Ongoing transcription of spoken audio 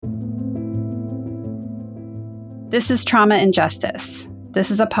This is Trauma InJustice.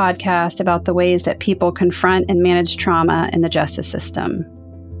 This is a podcast about the ways that people confront and manage trauma in the justice system.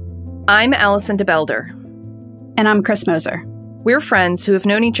 I'm Alison DeBelder. And I'm Chris Moser. We're friends who have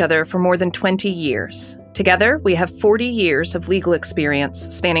known each other for more than 20 years. Together, we have 40 years of legal experience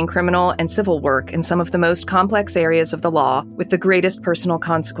spanning criminal and civil work in some of the most complex areas of the law with the greatest personal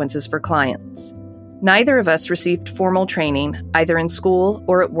consequences for clients. Neither of us received formal training, either in school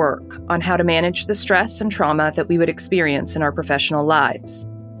or at work, on how to manage the stress and trauma that we would experience in our professional lives.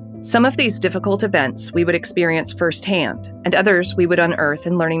 Some of these difficult events we would experience firsthand, and others we would unearth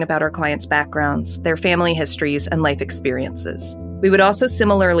in learning about our clients' backgrounds, their family histories, and life experiences. We would also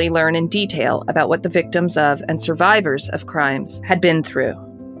similarly learn in detail about what the victims of and survivors of crimes had been through.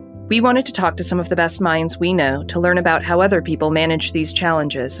 We wanted to talk to some of the best minds we know to learn about how other people manage these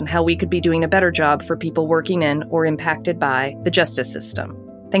challenges and how we could be doing a better job for people working in or impacted by the justice system.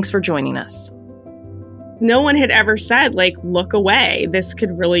 Thanks for joining us. No one had ever said, look away. This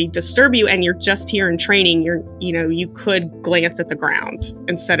could really disturb you, and you're just here in training. You could glance at the ground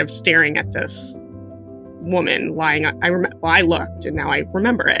instead of staring at this woman lying. I looked, and now I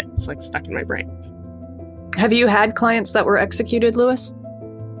remember it. It's stuck in my brain. Have you had clients that were executed, Lewis?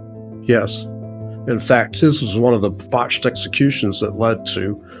 Yes. In fact, his was one of the botched executions that led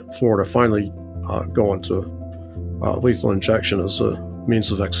to Florida finally going to lethal injection as a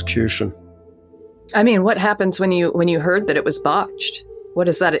means of execution. I mean, what happens when you heard that it was botched? What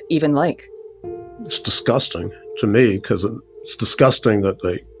is that even like? It's disgusting to me because it's disgusting that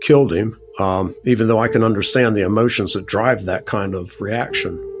they killed him, even though I can understand the emotions that drive that kind of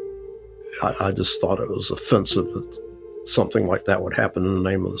reaction. I just thought it was offensive that something like that would happen in the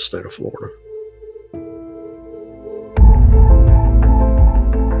name of the state of Florida.